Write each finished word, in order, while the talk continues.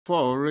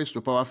4 raised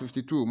to power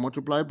 52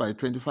 multiplied by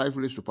 25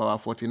 raised to power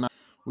 49.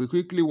 We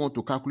quickly want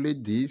to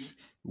calculate this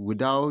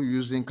without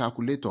using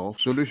calculator.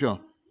 Solution: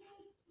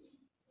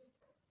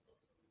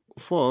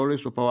 4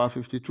 raised to power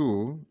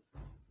 52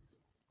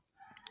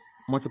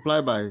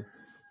 multiplied by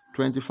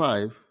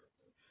 25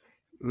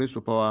 raised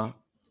to power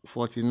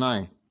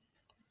 49.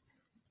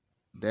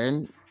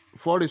 Then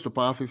 4 raised to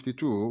power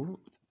 52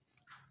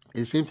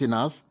 is same thing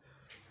as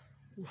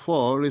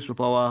 4 raised to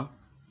power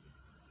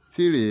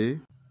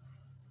 3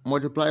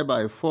 multiplied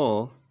by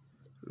 4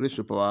 raised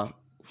to power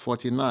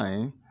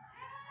 49,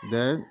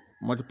 then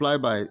multiply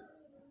by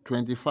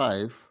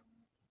 25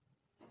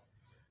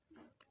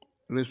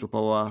 raised to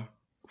power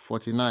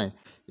 49.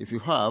 If you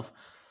have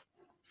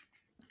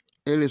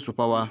a raised to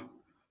power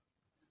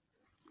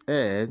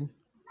n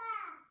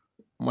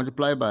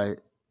multiplied by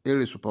a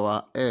raised to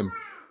power m,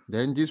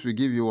 then this will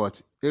give you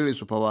what? A raised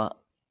to power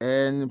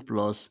n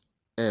plus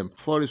m.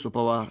 4 raised to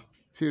power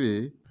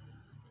 3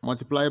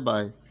 multiplied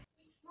by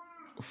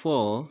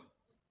 4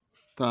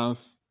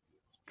 times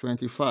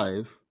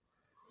 25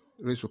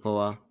 raised to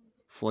power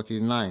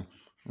 49.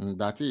 And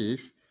that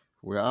is,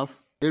 we have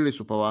a raised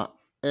to power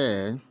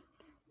n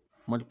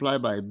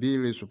multiplied by b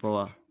raised to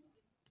power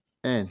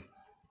n.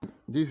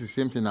 This is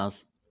same thing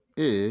as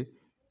a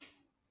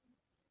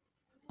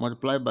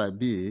multiplied by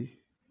b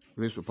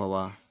raised to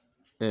power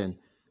n.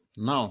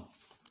 Now,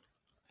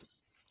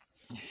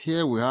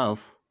 here we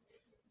have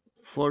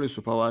 4 raised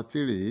to power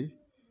 3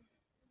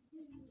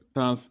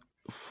 times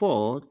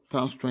 4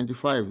 times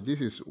 25.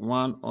 This is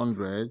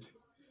 100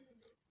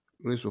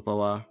 raised to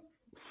power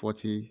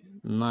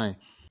 49.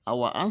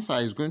 Our answer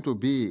is going to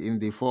be in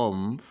the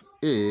form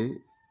a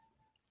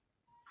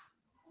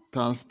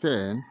times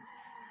 10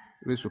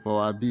 raised to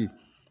power b.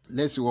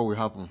 Let's see what will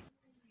happen.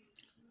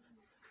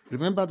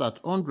 Remember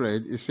that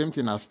 100 is same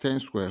thing as 10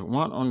 square.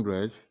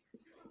 100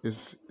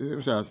 is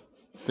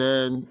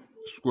 10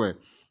 square.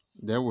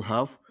 Then we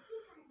have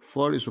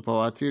 4 raised to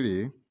power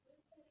 3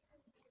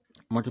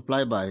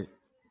 multiplied by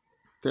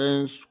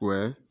 10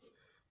 square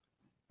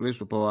raised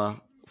to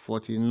power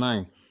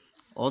 49.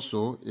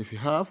 Also, if you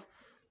have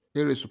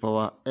a raised to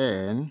power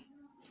n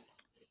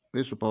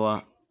raised to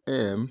power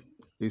m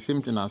is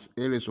same thing as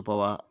a raised to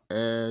power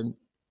n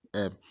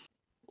m.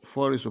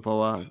 4 raised to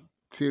power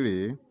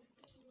 3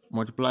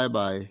 multiplied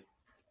by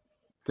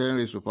 10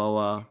 raised to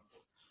power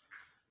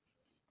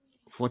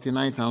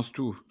 49 times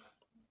 2.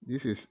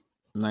 This is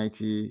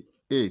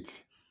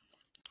 98.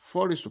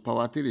 4 raised to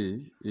power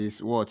 3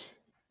 is what?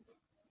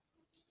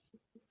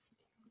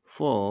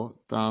 4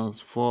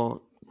 times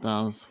 4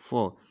 times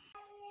 4,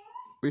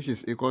 which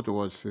is equal to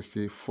what?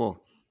 64.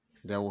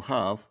 Then we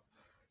have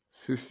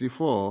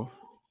 64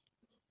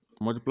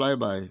 multiplied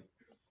by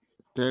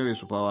 10 raised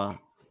to power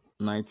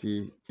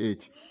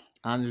 98.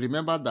 And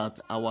remember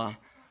that our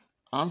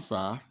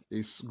answer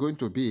is going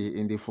to be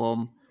in the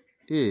form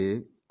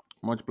a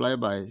multiplied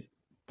by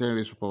 10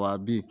 raised to power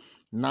b.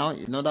 Now,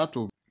 in order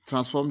to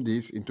transform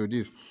this into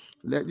this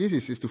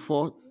is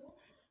 64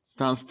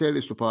 times 10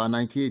 raised to power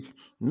 98.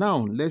 Now,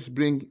 let's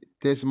bring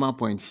decimal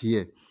point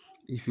here.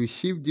 If you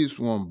shift this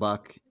one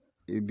back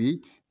a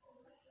bit,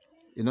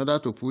 in order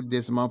to put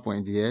decimal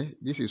point here,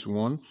 this is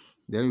 1,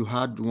 then you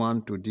add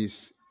 1 to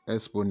this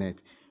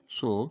exponent.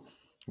 So,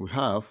 we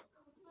have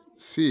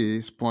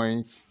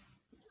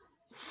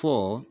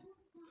 6.4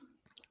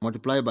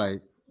 multiplied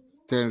by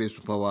 10 raised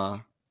to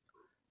power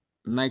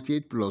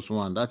 98 plus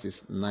 1, that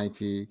is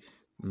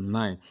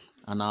 99.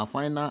 And our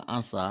final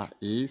answer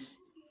is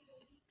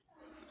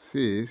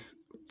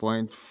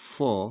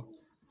 6.4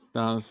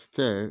 times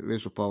 10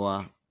 raised to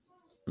power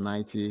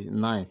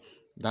 99.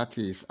 That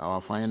is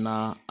our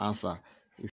final answer.